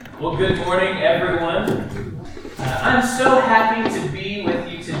Well, good morning, everyone. I'm so happy to be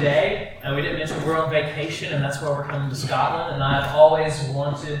with you today. We didn't mention we're on vacation, and that's why we're coming to Scotland, and I've always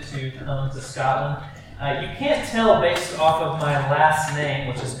wanted to come to Scotland. You can't tell based off of my last name,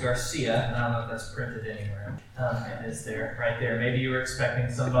 which is Garcia, and I don't know if that's printed anywhere. It is there, right there. Maybe you were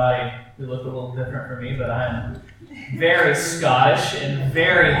expecting somebody who looked a little different from me, but I'm very Scottish and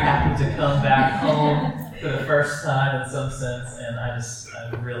very happy to come back home for the first time in some sense, and I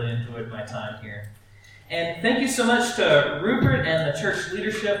really enjoyed my time here. And thank you so much to Rupert and the church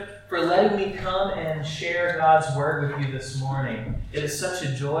leadership for letting me come and share God's Word with you this morning. It is such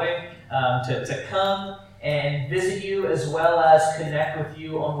a joy to come and visit you as well as connect with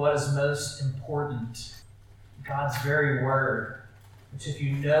you on what is most important, God's very Word, which if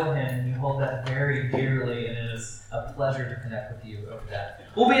you know Him, you hold that very dearly, and it is a pleasure to connect with you over that.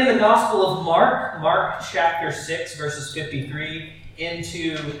 We'll be in the Gospel of Mark chapter 6, verses 53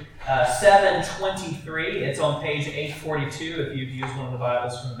 into 7:23. It's on page 842 if you've used one of the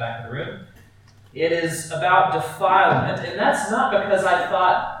Bibles from the back of the room. It is about defilement, and that's not because I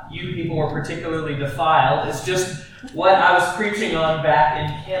thought you people were particularly defiled. It's just what I was preaching on back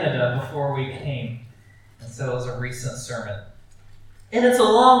in Canada before we came. And so it was a recent sermon. And it's a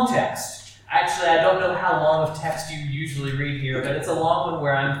long text. Actually, I don't know how long of text you usually read here, but it's a long one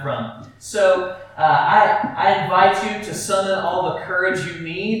where I'm from. So I invite you to summon all the courage you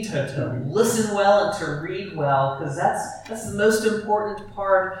need to listen well and to read well, because that's the most important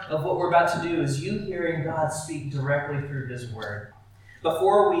part of what we're about to do, is you hearing God speak directly through His Word.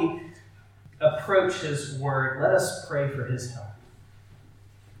 Before we approach His Word, let us pray for His help.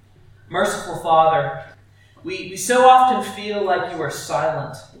 Merciful Father, we so often feel like you are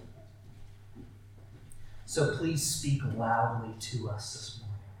silent. So please speak loudly to us this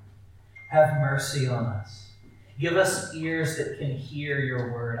morning. Have mercy on us. Give us ears that can hear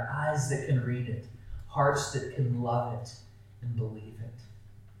your word, eyes that can read it, hearts that can love it and believe it.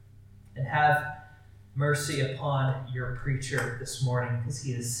 And have mercy upon your preacher this morning, because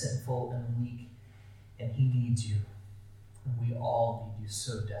he is sinful and weak, and he needs you. And we all need you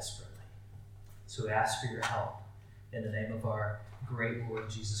so desperately. So we ask for your help in the name of our great Lord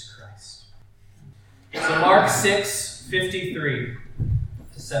Jesus Christ. So Mark 6:53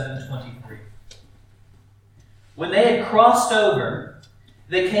 to 7:23. When they had crossed over,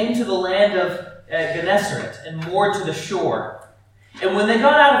 they came to the land of Gennesaret and moored to the shore. And when they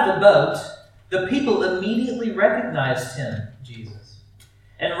got out of the boat, the people immediately recognized him, Jesus,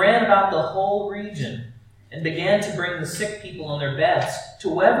 and ran about the whole region and began to bring the sick people on their beds to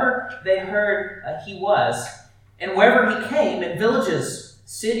wherever they heard he was. And wherever he came, in villages,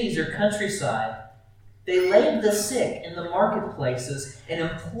 cities, or countryside, they laid the sick in the marketplaces and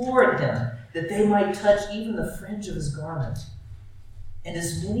implored him that they might touch even the fringe of his garment. And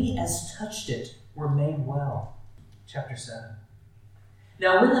as many as touched it were made well. Chapter 7.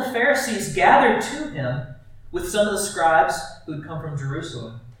 Now when the Pharisees gathered to him with some of the scribes who had come from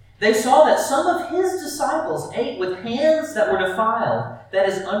Jerusalem, they saw that some of his disciples ate with hands that were defiled, that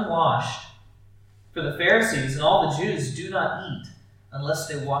is, unwashed. For the Pharisees and all the Jews do not eat unless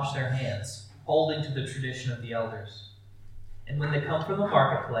they wash their hands, holding to the tradition of the elders. And when they come from the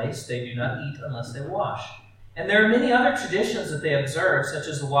marketplace, they do not eat unless they wash. And there are many other traditions that they observe, such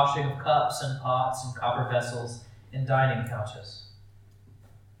as the washing of cups and pots and copper vessels and dining couches.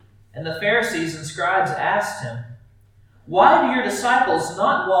 And the Pharisees and scribes asked him, "Why do your disciples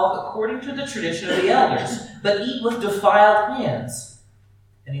not walk according to the tradition of the elders, but eat with defiled hands?"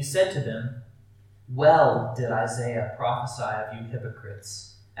 And he said to them, "Well did Isaiah prophesy of you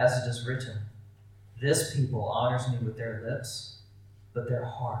hypocrites, as it is written, 'This people honors me with their lips, but their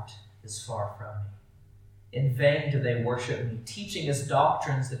heart is far from me. In vain do they worship me, teaching as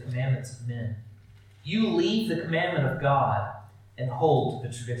doctrines the commandments of men. You leave the commandment of God and hold the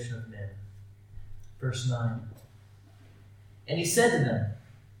tradition of men.'" Verse 9. And he said to them,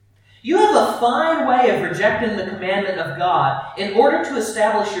 "You have a fine way of rejecting the commandment of God in order to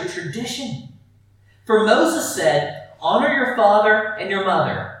establish your tradition. For Moses said, 'Honor your father and your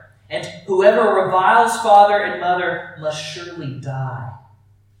mother,' and whoever reviles father and mother must surely die.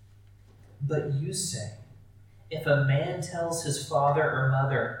 But you say, 'If a man tells his father or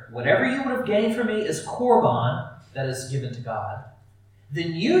mother, whatever you would have gained from me is korban,' that is given to God,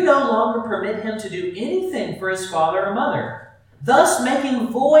 then you no longer permit him to do anything for his father or mother, thus making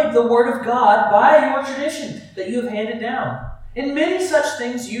void the word of God by your tradition that you have handed down. And many such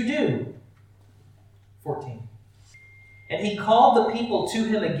things you do." 14. And he called the people to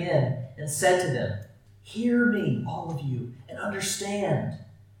him again and said to them, "Hear me, all of you, and understand.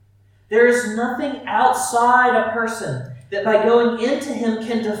 There is nothing outside a person that by going into him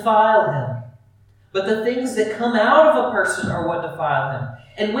can defile him. But the things that come out of a person are what defile him.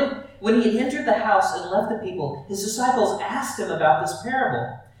 And when he had entered the house and left the people, his disciples asked him about this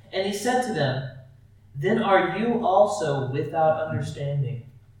parable. And he said to them, "Then are you also without understanding?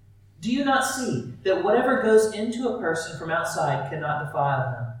 Do you not see that whatever goes into a person from outside cannot defile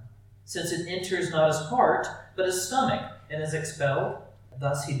him, since it enters not his heart, but his stomach, and is expelled?"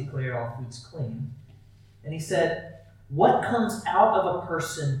 Thus he declared all foods clean. And he said, "What comes out of a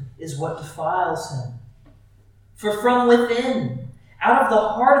person is what defiles him. For from within, out of the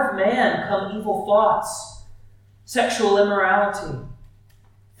heart of man, come evil thoughts, sexual immorality,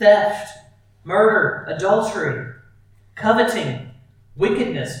 theft, murder, adultery, coveting,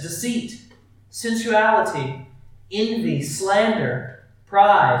 wickedness, deceit, sensuality, envy, slander,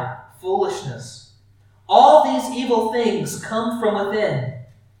 pride, foolishness. All these evil things come from within,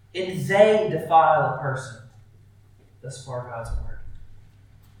 and they defile a person." Thus far, God's word.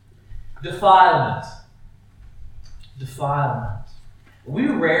 Defilement. Defilement. We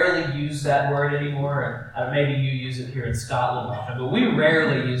rarely use that word anymore, and maybe you use it here in Scotland often, but we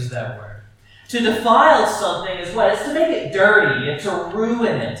rarely use that word. To defile something is what? It's to make it dirty, it's to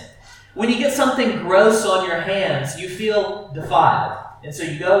ruin it. When you get something gross on your hands, you feel defiled. And so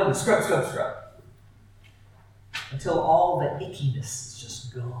you go and you scrub, until all the ickiness is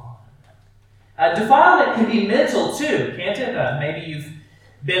just gone. Defilement can be mental too, can't it? Maybe you've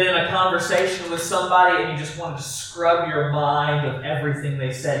been in a conversation with somebody and you just wanted to scrub your mind of everything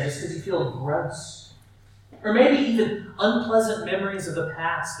they said just because you feel gross. Or maybe even unpleasant memories of the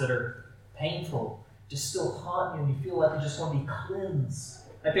past that are painful just still haunt you and you feel like you just want to be cleansed.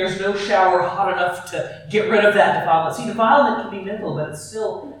 Like there's no shower hot enough to get rid of that defilement. See, defilement can be mental, but it's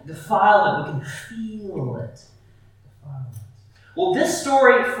still defilement. We can feel it. Defilement. Well, this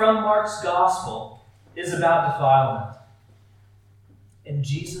story from Mark's Gospel is about defilement. And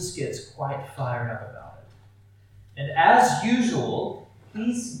Jesus gets quite fired up about it. And as usual,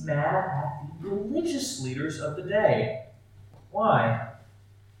 he's mad at the religious leaders of the day. Why?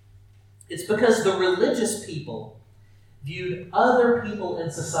 It's because the religious people viewed other people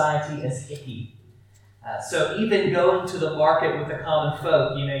in society as icky. So even going to the market with the common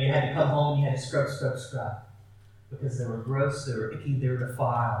folk, you had to come home and you had to scrub. Because they were gross, they were icky, they were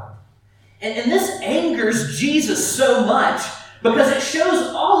defiled. And this angers Jesus so much because it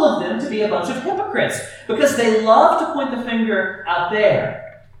shows all of them to be a bunch of hypocrites. Because they love to point the finger out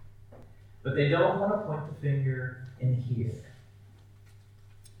there. But they don't want to point the finger in here.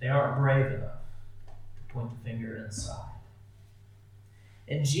 They aren't brave enough to point the finger inside.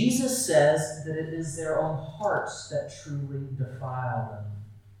 And Jesus says that it is their own hearts that truly defile them.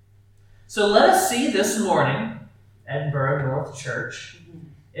 So let us see this morning, Edinburgh North Church,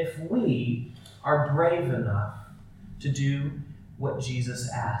 if we are brave enough to do what Jesus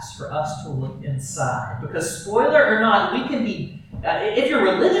asked, for us to look inside. Because spoiler or not, we can be, if you're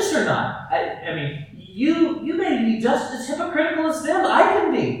religious or not, you may be just as hypocritical as them. I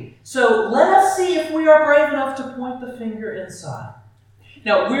can be. So let us see if we are brave enough to point the finger inside.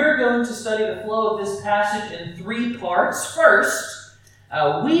 Now, we're going to study the flow of this passage in 3 parts. First,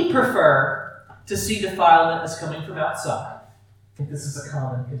 we prefer to see defilement as coming from outside. I think this is a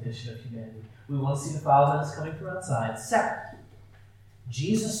common condition of humanity. We want to see defilement as coming from outside. Second,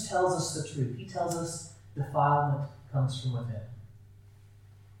 Jesus tells us the truth. He tells us defilement comes from within.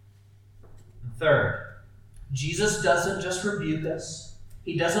 And third, Jesus doesn't just rebuke us.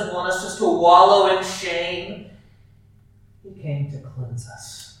 He doesn't want us just to wallow in shame. He came to cleanse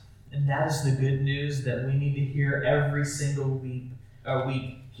us. And that is the good news that we need to hear every single week.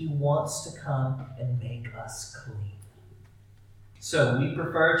 He wants to come and make us clean. So we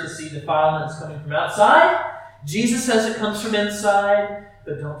prefer to see defilements coming from outside. Jesus says it comes from inside.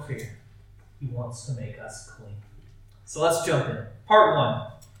 But don't fear. He wants to make us clean. So let's jump in. Part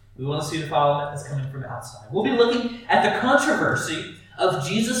 1. We want to see defilement as coming from outside. We'll be looking at the controversy of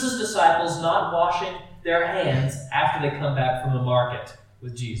Jesus' disciples not washing their hands after they come back from the market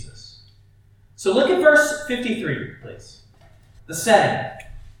with Jesus. So look at verse 53, please. The setting.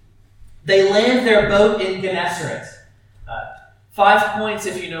 They land their boat in Gennesaret. 5 points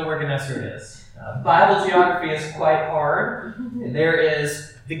if you know where Gennesaret is. Bible geography is quite hard. There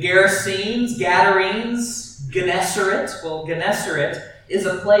is the Gerasenes, Gadarenes, Gennesaret. Well, Gennesaret is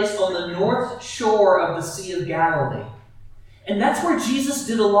a place on the north shore of the Sea of Galilee. And that's where Jesus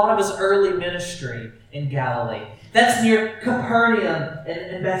did a lot of his early ministry in Galilee. That's near Capernaum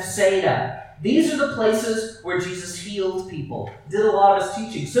and Bethsaida. These are the places where Jesus healed people, did a lot of his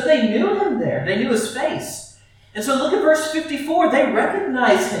teaching. So they knew him there. They knew his face. And so look at verse 54. They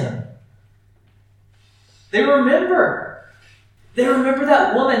recognize him. They remember They remember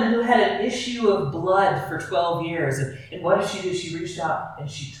that woman who had an issue of blood for 12 years. And what did she do? She reached out and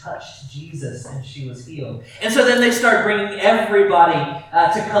she touched Jesus and she was healed. And so then they start bringing everybody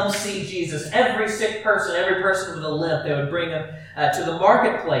to come see Jesus. Every sick person, every person with a limp, they would bring them to the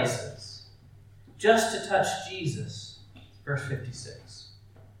marketplaces just to touch Jesus. Verse 56.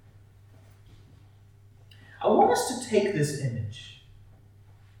 I want us to take this image.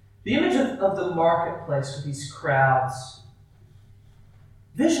 The image of the marketplace with these crowds.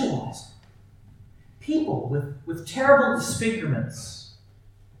 Visualize people with terrible disfigurements,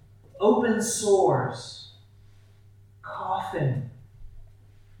 open sores, coughing,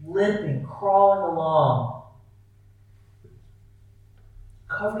 limping, crawling along,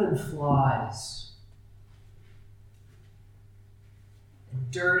 covered in flies,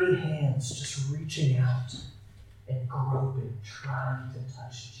 and dirty hands just reaching out and groping, trying to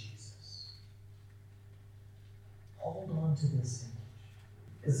touch Jesus. Hold on to this image.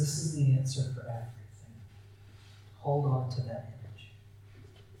 Because this is the answer for everything. Hold on to that image.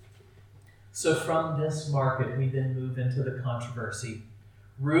 So from this market, we then move into the controversy.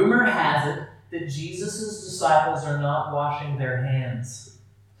 Rumor has it that Jesus' disciples are not washing their hands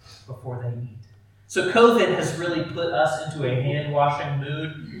before they eat. So COVID has really put us into a hand-washing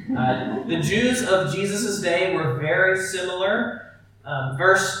mood. The Jews of Jesus' day were very similar.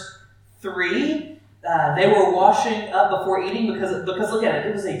 Verse 3, they were washing up before eating because look at it,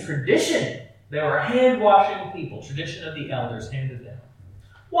 it was a tradition. They were hand-washing people, tradition of the elders handed down.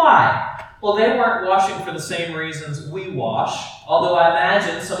 Why? Well, they weren't washing for the same reasons we wash, although I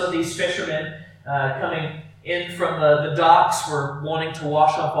imagine some of these fishermen coming in from the docks were wanting to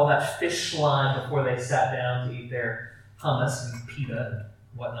wash off all that fish slime before they sat down to eat their hummus and pita and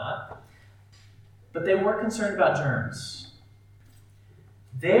whatnot. But they weren't concerned about germs.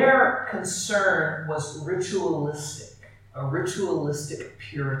 Their concern was ritualistic, a ritualistic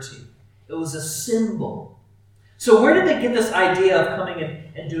purity. It was a symbol. So where did they get this idea of coming in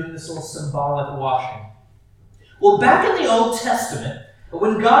and doing this little symbolic washing? Well, back in the Old Testament,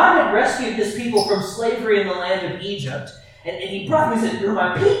 when God had rescued his people from slavery in the land of Egypt, and he brought them, he said, "You're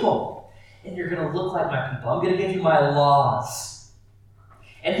my people, and you're going to look like my people. I'm going to give you my laws."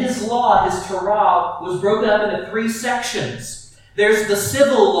 And his law, his Torah, was broken up into 3 sections. There's the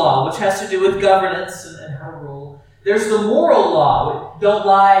civil law, which has to do with governance and how to rule. There's the moral law. Don't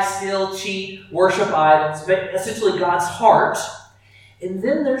lie, steal, cheat, worship idols. Essentially God's heart. And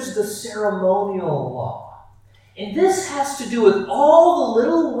then there's the ceremonial law. And this has to do with all the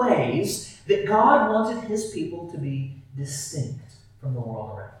little ways that God wanted his people to be distinct from the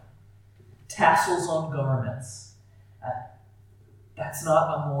world around. Tassels on garments. That's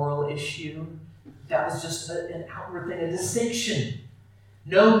not a moral issue. That was just an outward thing, a distinction.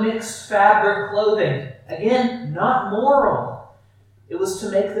 No mixed fabric clothing. Again, not moral. It was to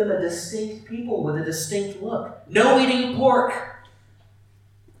make them a distinct people with a distinct look. No eating pork.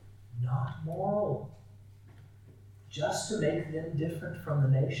 Not moral. Just to make them different from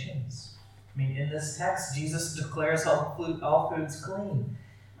the nations. I mean, in this text, Jesus declares all foods clean.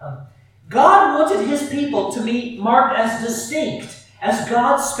 God wanted his people to be marked as distinct, as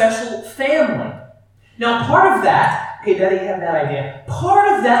God's special family. Now, part of that, Daddy had that idea.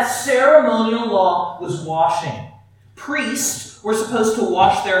 Part of that ceremonial law was washing. Priests were supposed to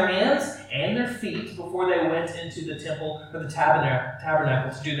wash their hands and their feet before they went into the temple or the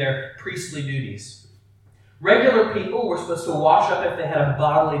tabernacle to do their priestly duties. Regular people were supposed to wash up if they had a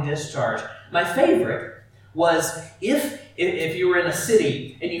bodily discharge. My favorite was if you were in a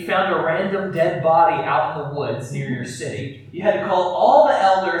city and you found a random dead body out in the woods near your city, you had to call all the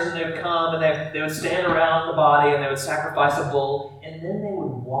elders and they would come and they would stand around the body and they would sacrifice a bull and then they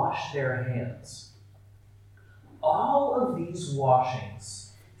would wash their hands. All of these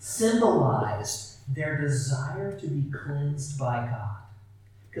washings symbolized their desire to be cleansed by God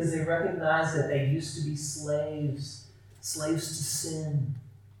because they recognized that they used to be slaves to sin,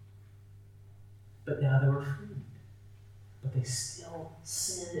 but now they were free. But they still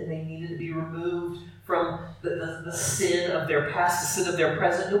sinned and they needed to be removed from the sin of their past, the sin of their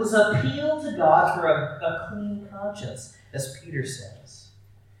present. It was an appeal to God for a clean conscience, as Peter says.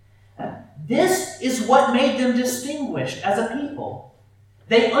 This is what made them distinguished as a people.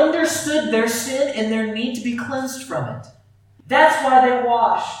 They understood their sin and their need to be cleansed from it. That's why they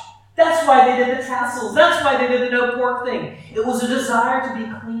washed. That's why they did the tassels. That's why they did the no pork thing. It was a desire to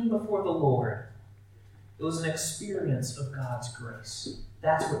be clean before the Lord. It was an experience of God's grace.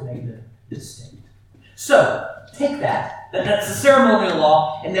 That's what made them distinct. So, take that. That's the ceremonial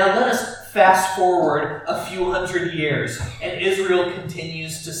law, and now let us fast forward a few hundred years, and Israel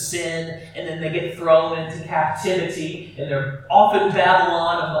continues to sin, and then they get thrown into captivity, and they're off in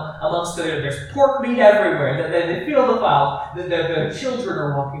Babylon amongst there's pork meat everywhere. They feel defiled. Their children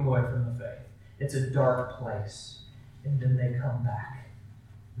are walking away from the faith. It's a dark place. And then they come back.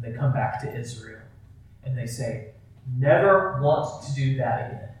 And they come back to Israel, and they say, never want to do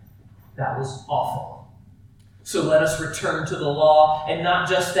that again. That was awful. So let us return to the law, and not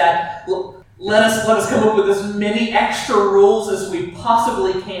just that, let us come up with as many extra rules as we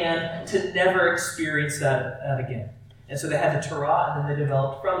possibly can to never experience that again. And so they had the Torah, and then they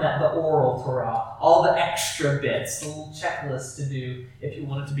developed from that the oral Torah, all the extra bits, the little checklists to do if you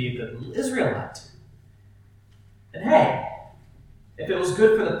wanted to be a good little Israelite. And hey, if it was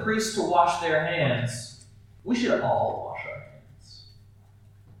good for the priests to wash their hands, we should all wash our hands.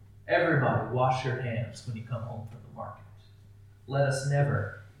 Everybody, wash your hands when you come home from the market. Let us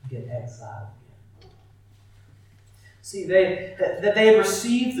never get exiled again. See, they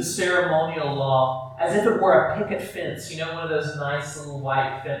received the ceremonial law as if it were a picket fence. You know, one of those nice little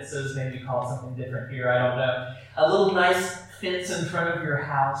white fences, maybe you call it something different here, I don't know. A little nice fence in front of your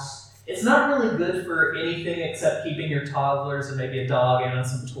house. It's not really good for anything except keeping your toddlers and maybe a dog and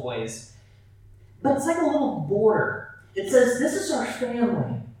some toys. But it's like a little border. It says, this is our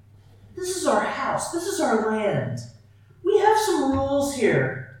family. This is our house. This is our land. We have some rules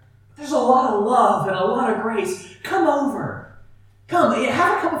here. There's a lot of love and a lot of grace. Come over. Come,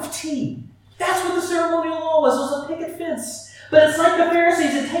 have a cup of tea. That's what the ceremonial law was. It was a picket fence. But it's like the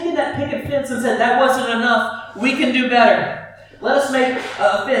Pharisees had taken that picket fence and said, that wasn't enough. We can do better. Let us make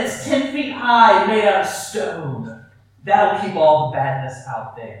a fence 10 feet high made out of stone. That'll keep all the badness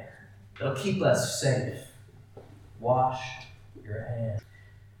out there. It'll keep us safe. Wash your hands.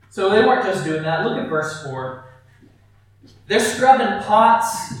 So they weren't just doing that. Look at verse 4. They're scrubbing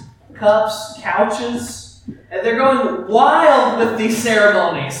pots, cups, couches, and they're going wild with these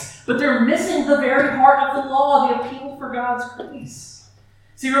ceremonies. But they're missing the very heart of the law, the appeal for God's grace.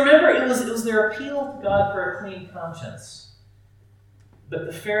 See, remember, it was their appeal to God for a clean conscience. But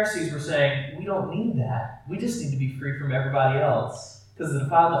the Pharisees were saying, we don't need that. We just need to be free from everybody else. Because the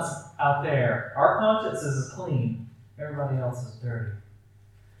defilement's out there. Our conscience is clean. Everybody else is dirty.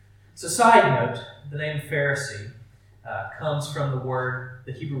 So, side note, the name Pharisee comes from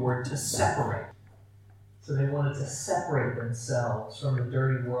the Hebrew word to separate. So they wanted to separate themselves from the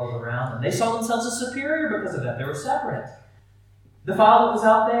dirty world around them. They saw themselves as superior because of that. They were separate. Defilement was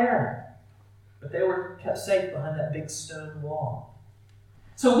out there, but they were kept safe behind that big stone wall.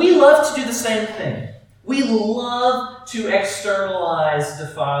 So we love to do the same thing. We love to externalize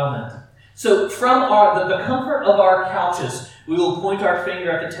defilement. So from the comfort of our couches, we will point our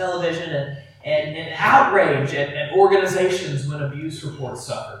finger at the television and outrage at organizations when abuse reports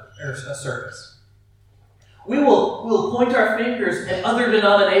surface. We will point our fingers at other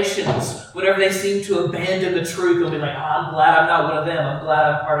denominations whenever they seem to abandon the truth. We'll be like, I'm glad I'm not one of them. I'm glad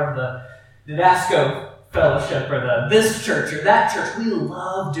I'm part of the Didasco Fellowship or this church or that church. We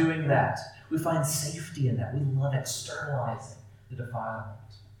love doing that. We find safety in that. We love externalizing the defilement.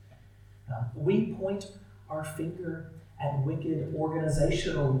 We point our finger at wicked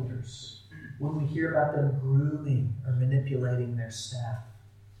organizational leaders when we hear about them grooming or manipulating their staff.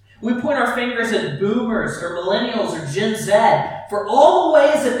 We point our fingers at boomers or millennials or Gen Z for all the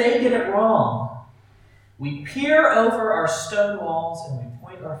ways that they get it wrong. We peer over our stone walls and we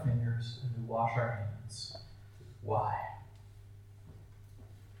point our fingers and we wash our hands. Why?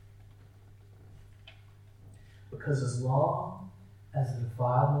 Because as long as the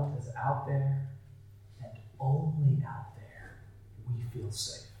defilement is out there and only out there, we feel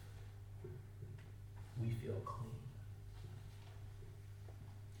safe. We feel clean.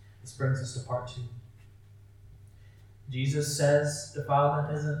 This brings us to part 2. Jesus says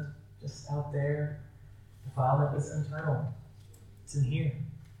defilement isn't just out there. Defilement is internal. It's in here.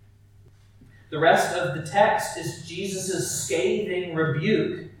 The rest of the text is Jesus' scathing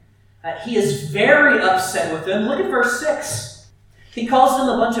rebuke. He is very upset with them. Look at verse 6. He calls them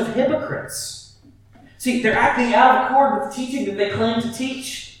a bunch of hypocrites. See, they're acting out of accord with the teaching that they claim to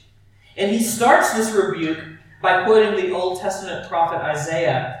teach. And he starts this rebuke by quoting the Old Testament prophet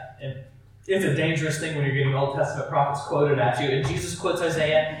Isaiah. And it's a dangerous thing when you're getting Old Testament prophets quoted at you. And Jesus quotes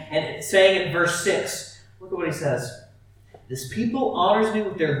Isaiah and saying in verse 6, look at what he says. This people honors me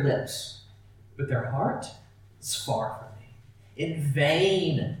with their lips, but their heart is far from me. In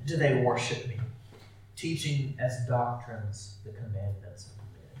vain do they worship me, teaching as doctrines the commandments of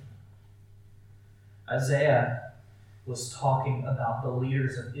men. Isaiah was talking about the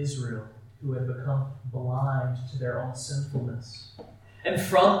leaders of Israel who had become blind to their own sinfulness. And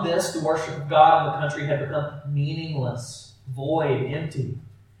from this, the worship of God in the country had become meaningless, void, empty.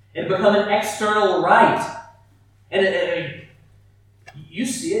 It had become an external rite. And you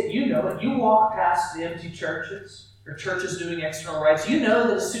see it, you know it. You walk past the empty churches, or churches doing external rites. You know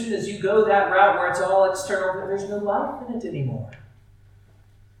that as soon as you go that route where it's all external, there's no life in it anymore.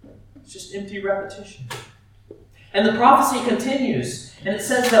 It's just empty repetition. And the prophecy continues, and it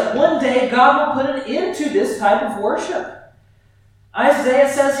says that one day God will put an end to this type of worship. Isaiah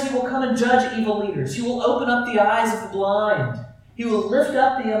says He will come and judge evil leaders. He will open up the eyes of the blind. He will lift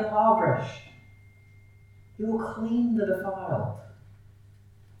up the impoverished. He will clean the defiled,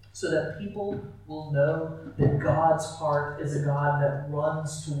 so that people will know that God's heart is a God that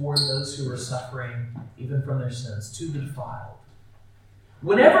runs toward those who are suffering, even from their sins, to the defiled.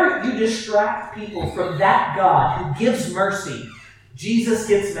 Whenever you distract people from that God who gives mercy, Jesus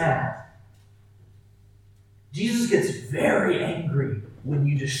gets mad. Jesus gets very angry when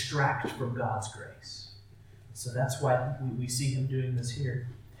you distract from God's grace. So that's why we see Him doing this here.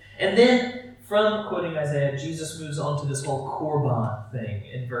 And then, from quoting Isaiah, Jesus moves on to this whole Korban thing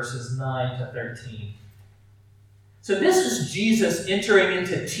in verses 9 to 13. So this is Jesus entering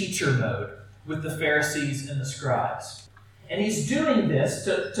into teacher mode with the Pharisees and the scribes. And He's doing this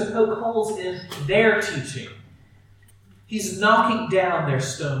to poke holes in their teaching. He's knocking down their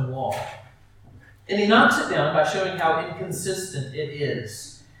stone wall. And He knocks it down by showing how inconsistent it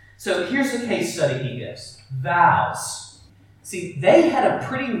is. So here's the case study He gives. Vows. See, they had a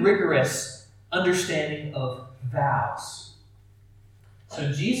pretty rigorous understanding of vows.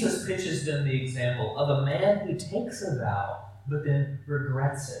 So Jesus pitches them the example of a man who takes a vow, but then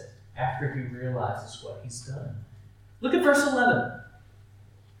regrets it after he realizes what he's done. Look at verse 11.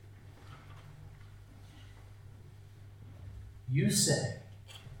 You say,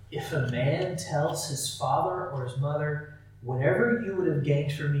 if a man tells his father or his mother, whatever you would have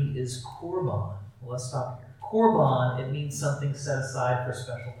gained for me is Korban. Well, let's stop here. Korban, it means something set aside for a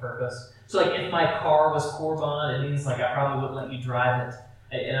special purpose. So like if my car was Korban, it means like I probably wouldn't let you drive it,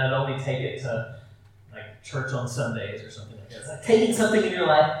 and I'd only take it to like church on Sundays or something like that. It's like taking something in your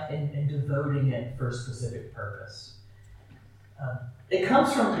life and devoting it for a specific purpose. It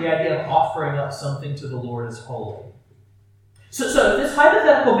comes from the idea of offering up something to the Lord as holy. So this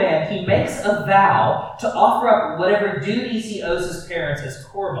hypothetical man, he makes a vow to offer up whatever duties he owes his parents as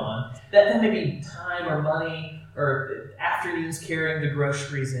Korban. That may be time or money or afternoons carrying the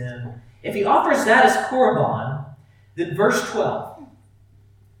groceries in. If he offers that as Korban, then verse 12,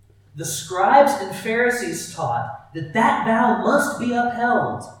 the scribes and Pharisees taught that that vow must be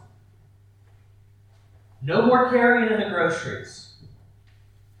upheld. No more carrying in the groceries.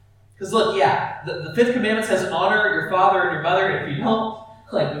 Because look, yeah, the fifth commandment says honor your father and your mother. If you don't,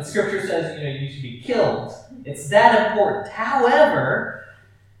 like the scripture says, you should be killed. It's that important. However,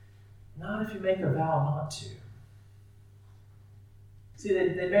 not if you make a vow not to. See,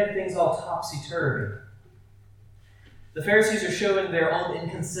 they made things all topsy-turvy. The Pharisees are showing their own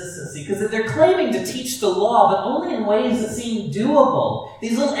inconsistency because they're claiming to teach the law, but only in ways that seem doable.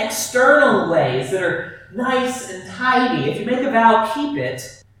 These little external ways that are nice and tidy. If you make a vow, keep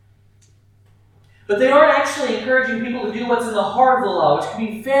it. But they aren't actually encouraging people to do what's in the heart of the law, which can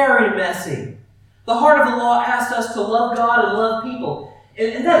be very messy. The heart of the law asks us to love God and love people.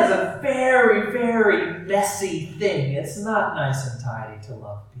 And that is a very, very messy thing. It's not nice and tidy to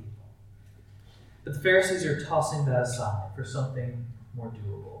love people. But the Pharisees are tossing that aside for something more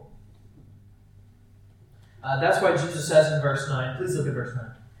doable. That's why Jesus says in verse 9, please look at verse 9.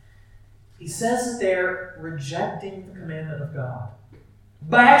 He says that they're rejecting the commandment of God.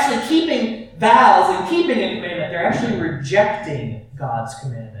 By actually keeping vows and keeping a commandment, they're actually rejecting God's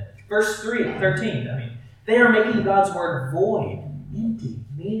commandment. Verse 13, they are making God's word void, empty,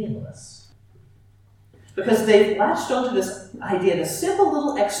 meaningless. Because they've latched onto this idea, this simple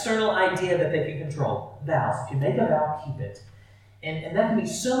little external idea that they can control. Vows. If you make a vow, keep it. And that can be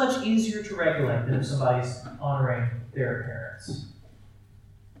so much easier to regulate than if somebody's honoring their parents.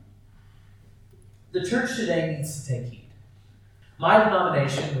 The church today needs to take heed. My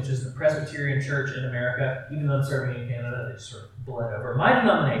denomination, which is the Presbyterian Church in America, even though I'm serving in Canada, they sort of bled over. My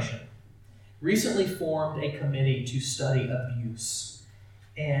denomination recently formed a committee to study abuse.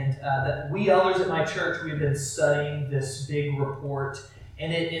 And that we elders at my church, we've been studying this big report.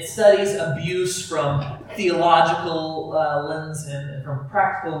 And it studies abuse from theological lens and from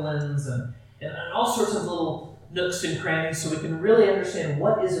practical lens and all sorts of little nooks and crannies so we can really understand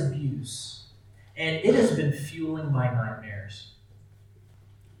what is abuse. And it has been fueling my nightmares.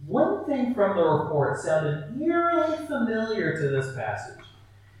 One thing from the report sounded eerily familiar to this passage.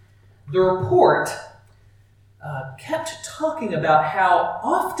 The report kept talking about how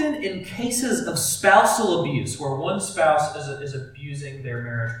often in cases of spousal abuse, where one spouse is abusing their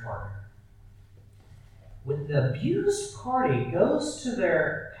marriage partner, when the abused party goes to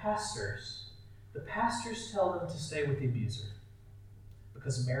their pastors, the pastors tell them to stay with the abuser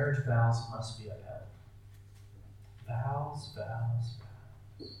because marriage vows must be upheld. Vows, vows,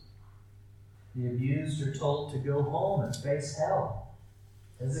 vows. The abused are told to go home and face hell,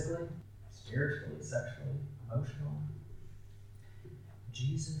 physically, spiritually, sexually, emotionally.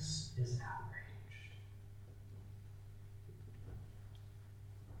 Jesus is outraged.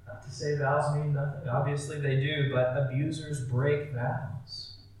 Not to say vows mean nothing. Obviously they do, but abusers break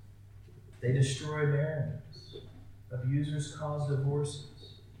vows. They destroy marriages. Abusers cause divorces.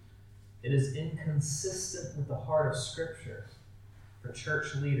 It is inconsistent with the heart of Scripture for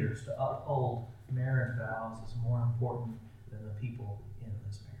church leaders to uphold marriage vows as more important than the people in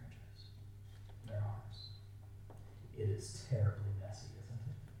those marriages. They're ours. It is terribly messy, isn't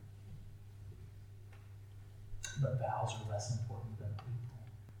it? But vows are less important than people.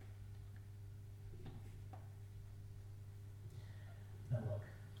 Now look.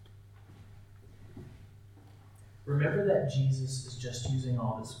 Remember that Jesus is just using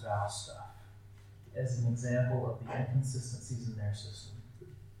all this vow stuff as an example of the inconsistencies in their system,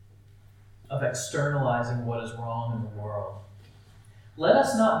 of externalizing what is wrong in the world. Let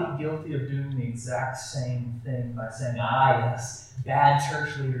us not be guilty of doing the exact same thing by saying, yes, bad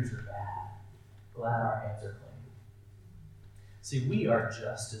church leaders are bad. Glad our hands are clean. See, we are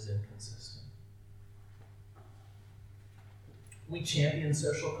just as inconsistent. We champion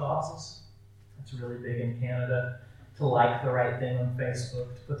social causes. It's really big in Canada to like the right thing on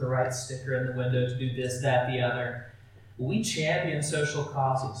Facebook, to put the right sticker in the window, to do this, that, the other. We champion social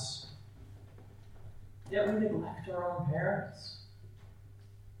causes. Yet we neglect our own parents.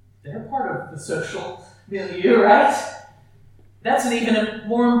 They're part of the social milieu, right? That's an even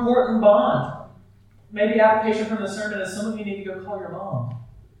more important bond. Maybe application from the sermon is some of you need to go call your mom.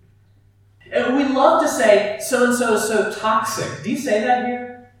 And we love to say, so-and-so is so toxic. Do you say that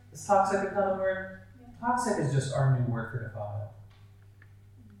here? Is toxic a common word? Toxic is just our new word for defile.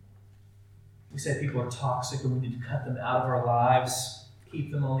 We say people are toxic and we need to cut them out of our lives,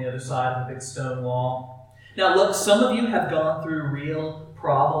 keep them on the other side of the big stone wall. Now look, some of you have gone through real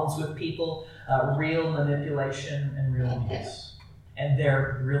problems with people, real manipulation and real abuse. And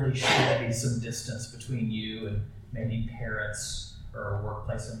there really should be some distance between you and maybe parents or a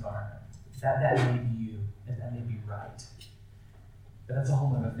workplace environment. That may be you, and that may be right. But that's a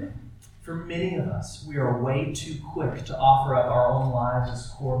whole other thing. For many of us, we are way too quick to offer up our own lives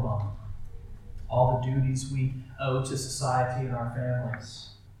as korban, all the duties we owe to society and our families.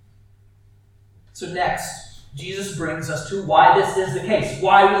 So next, Jesus brings us to why this is the case,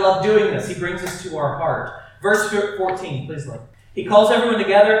 why we love doing this. He brings us to our heart. Verse 14, please look. He calls everyone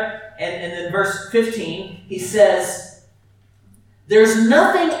together, and then verse 15, he says, there's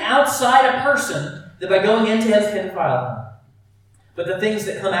nothing outside a person that by going into him can defile him. But the things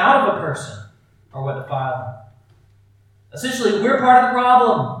that come out of a person are what defile them. Essentially, we're part of the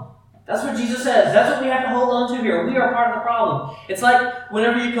problem. That's what Jesus says. That's what we have to hold on to here. We are part of the problem. It's like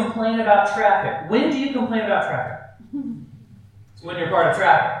whenever you complain about traffic. When do you complain about traffic? It's when you're part of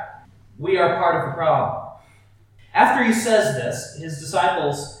traffic. We are part of the problem. After he says this, his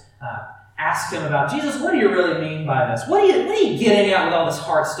disciples ask him about, Jesus, what do you really mean by this? What are you getting at with all this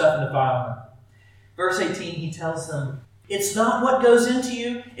heart stuff and defilement? Verse 18, he tells them, it's not what goes into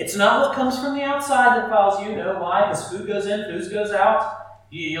you. It's not what comes from the outside that defiles you. No, why? Because food goes in, food goes out.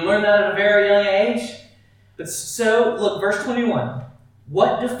 You learn that at a very young age. But so, look, verse 21.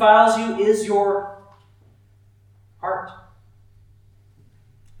 What defiles you is your heart.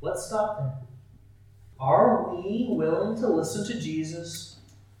 Let's stop there. Are we willing to listen to Jesus?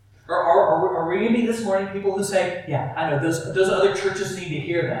 Or are we going to be this morning people who say, yeah, I know, those other churches need to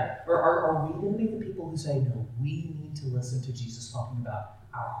hear that? Or are we going to be the people who say, no, we need to listen to Jesus talking about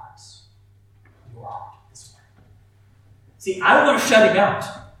our hearts? Your heart this morning. See, I don't want to shut him out.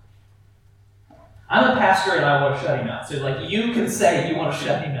 I'm a pastor and I want to shut him out. So like you can say you want to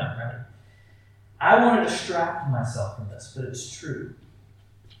shut him out, right? I want to distract myself from this, but it's true.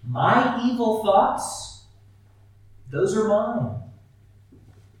 My evil thoughts, those are mine.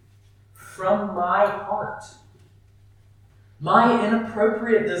 From my heart. My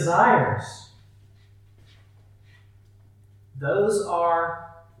inappropriate desires, those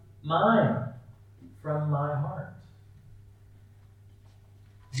are mine from my heart.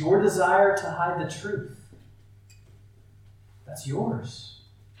 Your desire to hide the truth, that's yours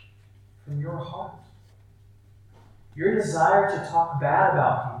from your heart. Your desire to talk bad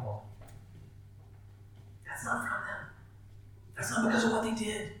about people, that's not That's not because of what they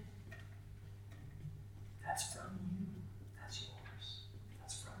did. That's from you. That's yours.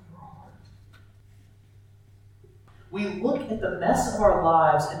 That's from your heart. We look at the mess of our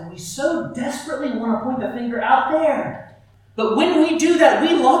lives and we so desperately want to point the finger out there. But when we do that,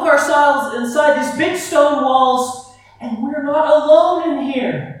 we lock ourselves inside these big stone walls and we're not alone in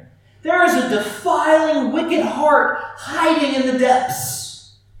here. There is a defiling, wicked heart hiding in the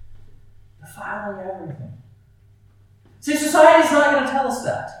depths, defiling everything. See, society's not going to tell us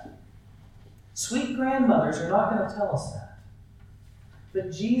that. Sweet grandmothers are not going to tell us that.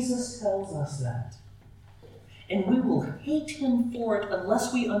 But Jesus tells us that. And we will hate him for it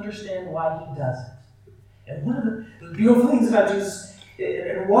unless we understand why he does it. And one of the beautiful things about Jesus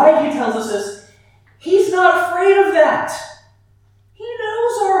and why he tells us is, he's not afraid of that. He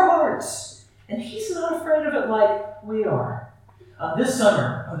knows our hearts. And he's not afraid of it like we are. This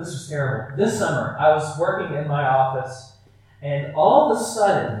summer, this was terrible. This summer, I was working in my office, and all of a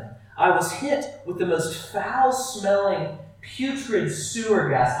sudden, I was hit with the most foul-smelling, putrid sewer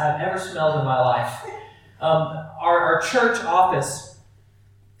gas I've ever smelled in my life. Our church office,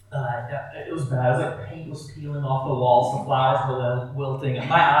 it was bad. It was like paint was peeling off the walls, the flowers were wilting, and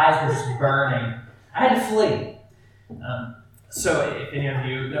my eyes were just burning. I had to flee. So if any of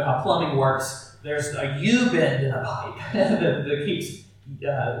you know how plumbing works, there's a U-bend in a pipe that keeps,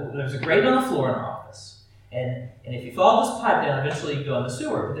 there's a grate on the floor in our office. And if you follow this pipe down, eventually you go in the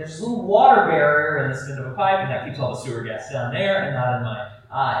sewer. But there's a little water barrier in this end of a pipe, and that keeps all the sewer gas down there and not in my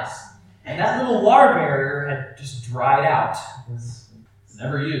eyes. And that little water barrier had just dried out. It was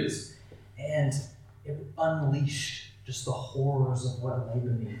never used. And it unleashed just the horrors of what lay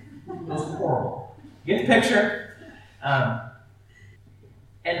beneath. It was horrible. You get the picture?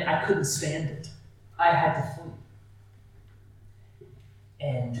 And I couldn't stand it. I had to flee.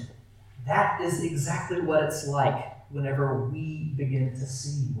 And that is exactly what it's like whenever we begin to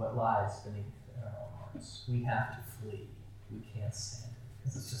see what lies beneath in our own hearts. We have to flee. We can't stand it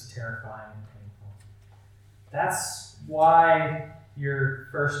because it's just terrifying and painful. That's why your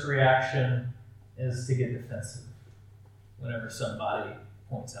first reaction is to get defensive whenever somebody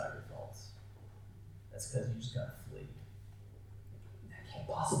points out your faults. That's because you just got to flee. That can't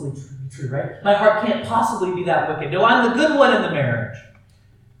possibly be true, right? My heart can't possibly be that wicked. No, I'm the good one in the marriage.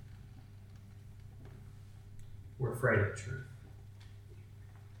 We're afraid of the truth.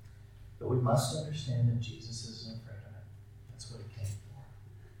 But we must understand that Jesus isn't afraid of it. That's what he came for.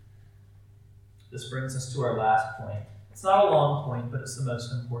 This brings us to our last point. It's not a long point, but it's the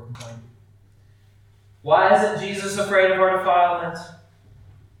most important point. Why isn't Jesus afraid of our defilement?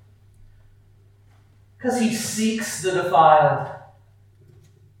 Because he seeks the defiled.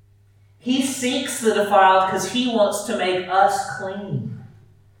 He seeks the defiled because he wants to make us clean.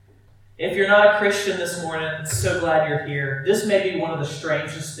 If you're not a Christian this morning, I'm so glad you're here. This may be one of the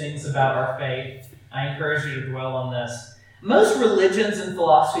strangest things about our faith. I encourage you to dwell on this. Most religions and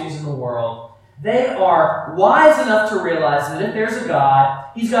philosophies in the world, they are wise enough to realize that if there's a God,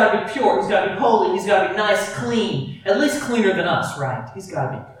 he's got to be pure, he's got to be holy, he's got to be nice, clean, at least cleaner than us, right? He's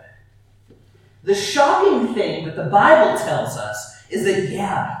got to be good. The shocking thing that the Bible tells us is that,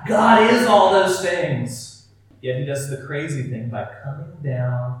 yeah, God is all those things. Yet he does the crazy thing by coming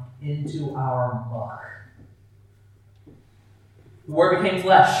down into our muck. The Word became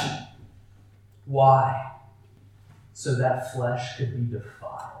flesh. Why? So that flesh could be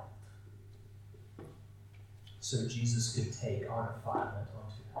defiled. So Jesus could take our defilement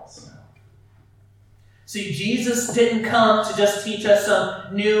onto himself. See, Jesus didn't come to just teach us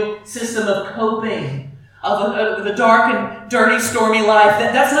some new system of coping, of the dark and dirty, stormy life.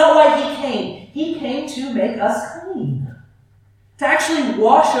 That's not why he came. He came to make us clean. To actually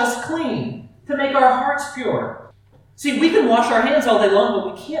wash us clean. To make our hearts pure. See, we can wash our hands all day long,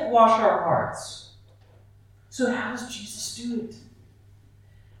 but we can't wash our hearts. So how does Jesus do it?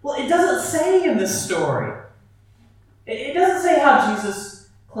 Well, it doesn't say in this story. It doesn't say how Jesus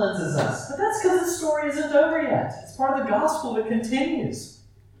cleanses us. But that's because the story isn't over yet. It's part of the gospel that continues.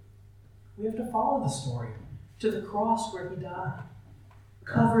 We have to follow the story to the cross where he died,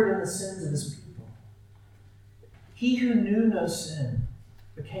 covered in the sins of his people. He who knew no sin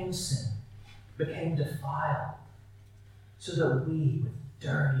became sin, became defiled, so that we with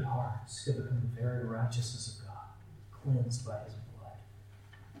dirty hearts could become the very righteousness of God, cleansed by his blood.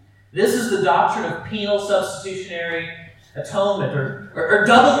 This is the doctrine of penal substitutionary atonement, or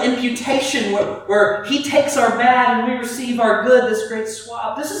double imputation, where he takes our bad and we receive our good, this great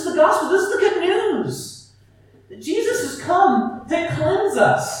swap. This is the gospel. This is the good news. That Jesus has come to cleanse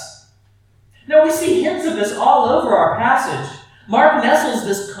us. Now we see hints of this all over our passage. Mark nestles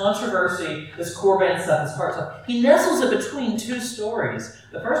this controversy, this Corban stuff, this heart stuff. He nestles it between two stories.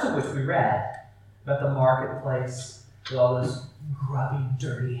 The first of which we read about the marketplace with all those grubby,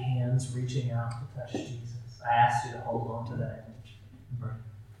 dirty hands reaching out to touch Jesus. I asked you to hold on to that image.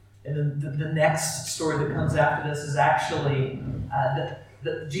 And then the next story that comes after this is actually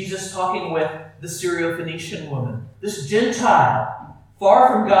Jesus talking with the Syro-Phoenician woman, this Gentile,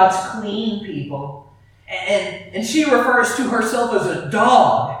 far from God's clean people. And she refers to herself as a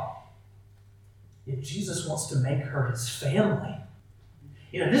dog. Yet Jesus wants to make her his family.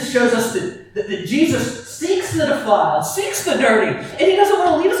 This shows us that Jesus seeks the defiled, seeks the dirty, and he doesn't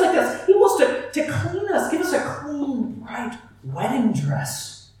want to leave us like this. He wants to clean us, give us a clean, bright wedding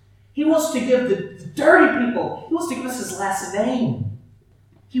dress. He wants to give the dirty people, he wants to give us his last name.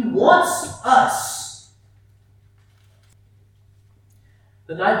 He wants us.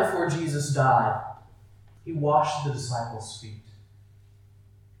 The night before Jesus died, he washed the disciples' feet.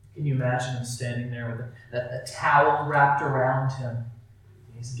 Can you imagine him standing there with a towel wrapped around him?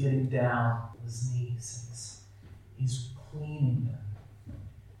 He's getting down on his knees. And he's cleaning them.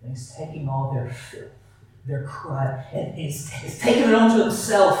 And he's taking all their filth, their crud, and he's taking it onto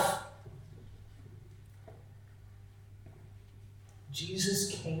himself. Jesus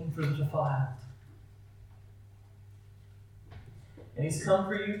came for the defiled. And he's come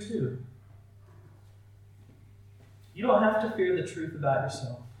for you too. You don't have to fear the truth about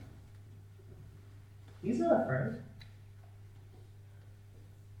yourself. He's not afraid.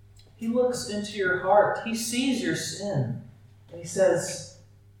 He looks into your heart. He sees your sin. And he says,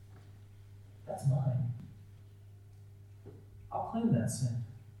 that's mine. I'll claim that sin.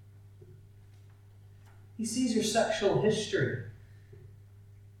 He sees your sexual history.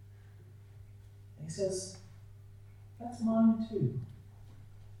 And he says, that's mine too.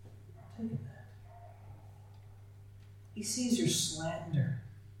 I'll take it. He sees your slander.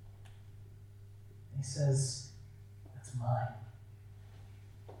 He says, that's mine.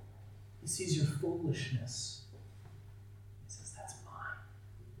 He sees your foolishness. He says, that's mine.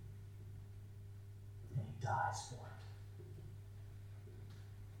 And he dies for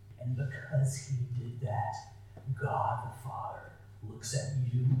it. And because he did that, God the Father looks at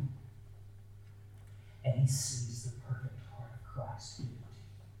you and he sees the perfect heart of Christ in you.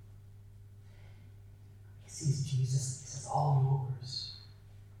 He sees Jesus. All yours.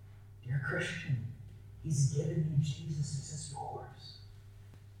 Dear Christian, he's given you Jesus, he says yours.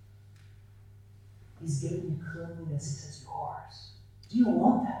 He's given you cleanliness, he says yours. Do you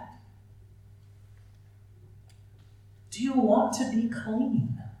want that? Do you want to be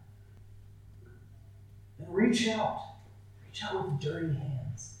clean? Then reach out. Reach out with dirty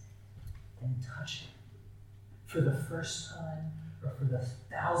hands and touch him. For the first time or for the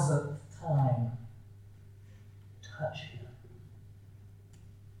 1,000th time, touch him.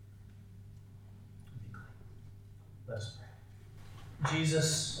 Let us pray.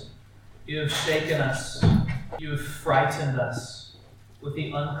 Jesus, you have shaken us. You have frightened us with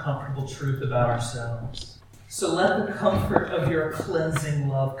the uncomfortable truth about ourselves. So let the comfort of your cleansing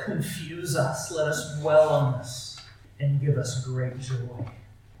love confuse us. Let us dwell on this and give us great joy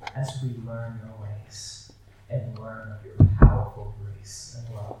as we learn your ways and learn of your powerful grace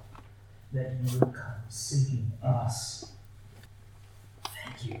and love, that you would come seeking us